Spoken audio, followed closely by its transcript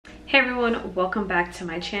Hey everyone, welcome back to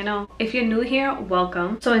my channel. If you're new here,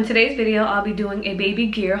 welcome. So in today's video, I'll be doing a baby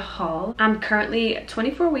gear haul. I'm currently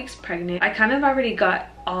 24 weeks pregnant. I kind of already got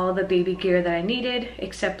all the baby gear that I needed,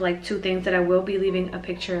 except like two things that I will be leaving a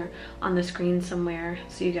picture on the screen somewhere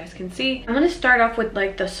so you guys can see. I'm gonna start off with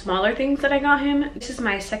like the smaller things that I got him. This is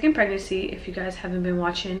my second pregnancy, if you guys haven't been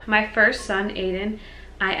watching. My first son, Aiden,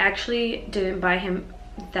 I actually didn't buy him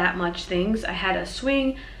that much things. I had a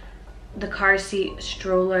swing, the car seat,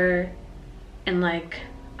 stroller, and like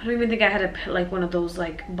I don't even think I had like one of those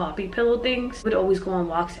like boppy pillow things. We'd always go on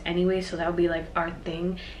walks anyway, so that would be like our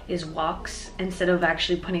thing, is walks, instead of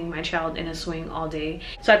actually putting my child in a swing all day.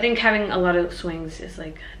 So I think having a lot of swings is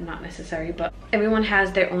like not necessary, but everyone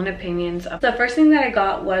has their own opinions. The first thing that I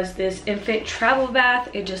got was this infant travel bath.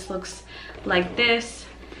 It just looks like this,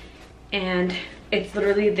 and it's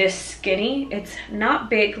literally this skinny. It's not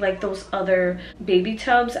big like those other baby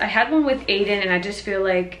tubs. I had one with Aiden and I just feel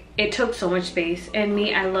like it took so much space. And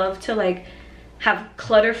me, I love to like have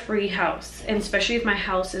clutter-free house, and especially if my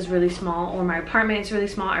house is really small or my apartment is really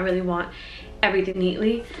small, I really want everything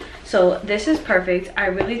neatly. So this is perfect. I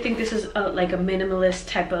really think this is like a minimalist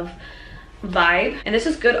type of vibe, and this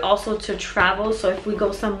is good also to travel. So if we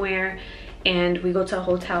go somewhere and we go to a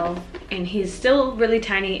hotel and he's still really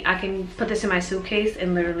tiny, I can put this in my suitcase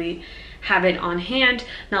and literally have it on hand,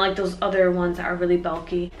 not like those other ones that are really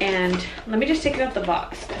bulky. And let me just take it out the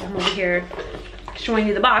box, because I'm over here showing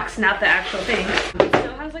you the box, not the actual thing. It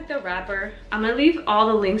still has like the wrapper. I'm gonna leave all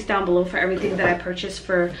the links down below for everything that I purchased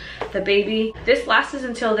for the baby. This lasts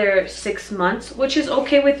until they're 6 months, which is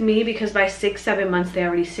okay with me, because by 6-7 months they're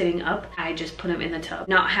already sitting up. I just put them in the tub.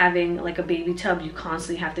 Not having like a baby tub, you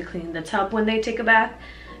constantly have to clean the tub when they take a bath,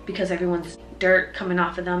 because everyone's dirt coming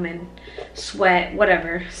off of them and sweat,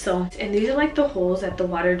 whatever. So, and these are like the holes that the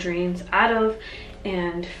water drains out of.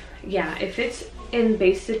 And yeah, it fits in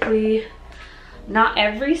basically not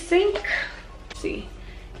every sink. See,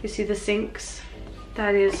 you see the sinks?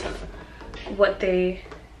 That is what they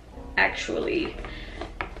actually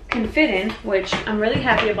can fit in, which I'm really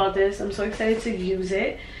happy about this. I'm so excited to use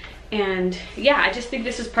it. And yeah, I just think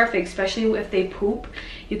this is perfect, especially if they poop.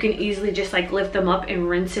 You can easily just like lift them up and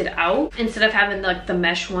rinse it out, instead of having like the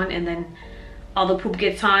mesh one and then all the poop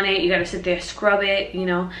gets on it. You gotta sit there, scrub it, you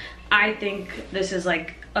know. I think this is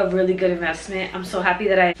like a really good investment. I'm so happy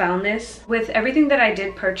that I found this. With everything that I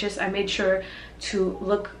did purchase, I made sure to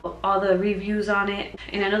look all the reviews on it.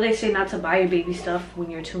 And I know they say not to buy your baby stuff when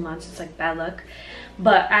you're 2 months, it's like bad luck,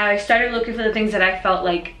 but I started looking for the things that I felt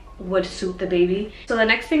like would suit the baby. So the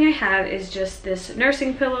next thing I have is just this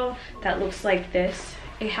nursing pillow that looks like this.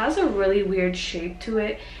 It has a really weird shape to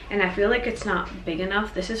it, and I feel like it's not big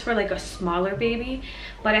enough. This is for like a smaller baby,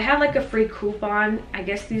 but I had like a free coupon. I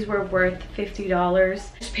guess these were worth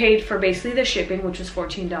 $50. Just paid for basically the shipping, which was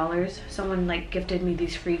 $14. Someone like gifted me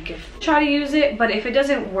these free gifts. Try to use it, but if it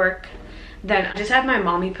doesn't work, then I just have my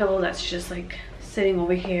mommy pillow that's just like sitting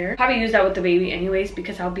over here. Probably use that with the baby anyways,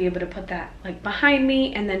 because I'll be able to put that like behind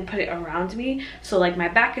me and then put it around me, so like my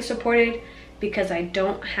back is supported, because I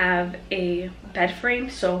don't have a bed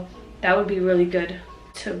frame. So that would be really good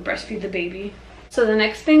to breastfeed the baby. So the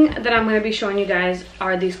next thing that I'm going to be showing you guys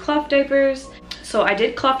are these cloth diapers. So I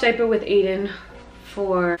did cloth diaper with Aiden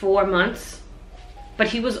for 4 months, but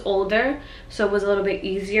he was older, so it was a little bit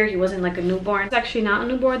easier. He wasn't like a newborn. It's actually not a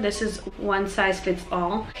newborn. This is one size fits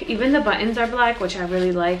all. Even the buttons are black, which I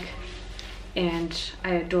really like, and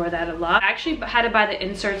I adore that a lot. I actually had to buy the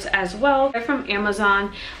inserts as well. They're from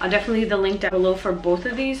Amazon. I'll definitely leave the link down below for both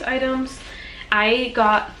of these items. I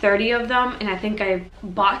got 30 of them, and I think I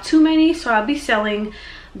bought too many, so I'll be selling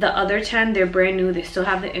the other 10. They're brand new. They still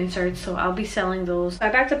have the inserts, so I'll be selling those. I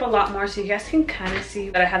backed up a lot more so you guys can kind of see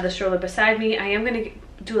that I have the stroller beside me. I am going to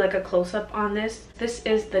do like a close-up on this. This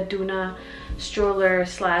is the Donna stroller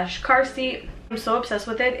slash car seat. I'm so obsessed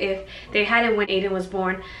with it. If they had it when Aiden was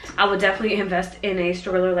born, I would definitely invest in a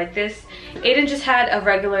stroller like this. Aiden just had a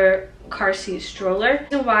regular car seat stroller.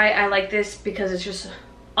 The reason why I like this, because it's just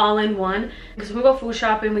all in one. Because when we go food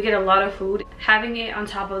shopping, we get a lot of food. Having it on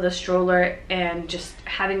top of the stroller and just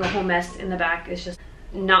having a whole mess in the back is just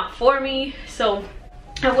not for me. So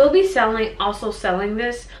I will be also selling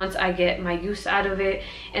this once I get my use out of it,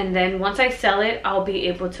 and then once I sell it, I'll be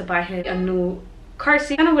able to buy him a new car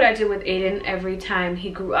seat. Kind of what I did with Aiden. Every time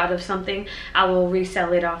he grew out of something, I will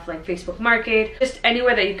resell it off like Facebook Market, just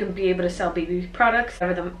anywhere that you can be able to sell baby products,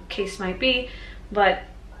 whatever the case might be. But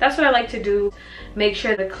that's what I like to do. Make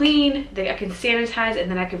sure they're clean, I can sanitize, and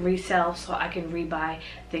then I can resell, so I can rebuy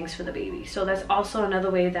things for the baby. So that's also another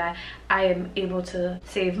way that I am able to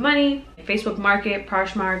save money. Facebook Market,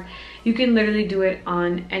 Poshmark, you can literally do it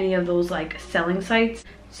on any of those like selling sites.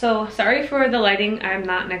 So sorry for the lighting, I'm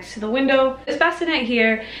not next to the window. This bassinet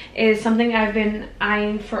here is something I've been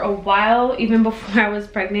eyeing for a while, even before I was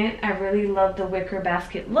pregnant. I really love the wicker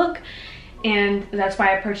basket look, and that's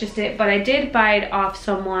why I purchased it. But I did buy it off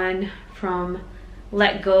someone from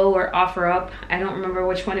Let Go or Offer Up. I don't remember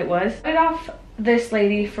which one it was. I got it off this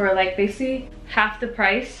lady for like basically half the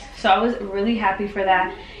price, so I was really happy for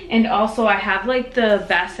that. And also I have like the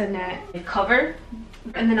bassinet cover,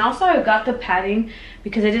 and then also I got the padding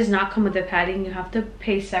because it does not come with the padding. You have to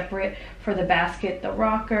pay separate for the basket, the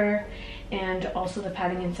rocker, and also the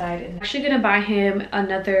padding inside. And I'm actually gonna buy him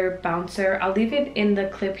another bouncer. I'll leave it in the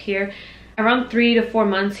clip here. Around 3 to 4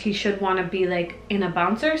 months he should want to be like in a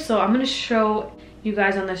bouncer, so I'm gonna show you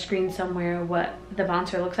guys on the screen somewhere what the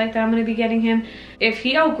bouncer looks like that I'm going to be getting him. If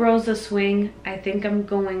he outgrows the swing, I think I'm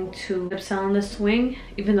going to end up selling the swing,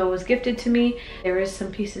 even though it was gifted to me. There is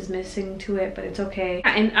some pieces missing to it, but it's okay.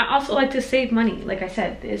 And I also like to save money. Like I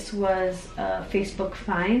said, this was a Facebook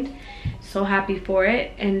find, so happy for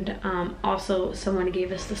it. And also someone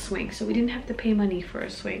gave us the swing, so we didn't have to pay money for a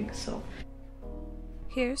swing. So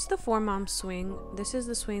here's the 4-mom swing. This is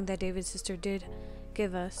the swing that David's sister did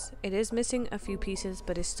give us. It is missing a few pieces,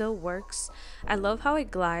 but it still works. I love how it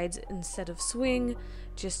glides instead of swing,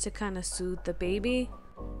 just to kind of soothe the baby.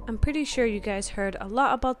 I'm pretty sure you guys heard a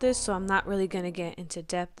lot about this, so I'm not really gonna get into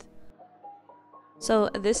depth. So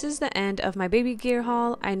this is the end of my baby gear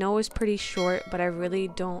haul. I know it's pretty short, but I really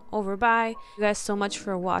don't overbuy. You guys so much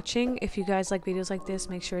for watching. If you guys like videos like this,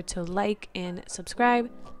 make sure to like and subscribe.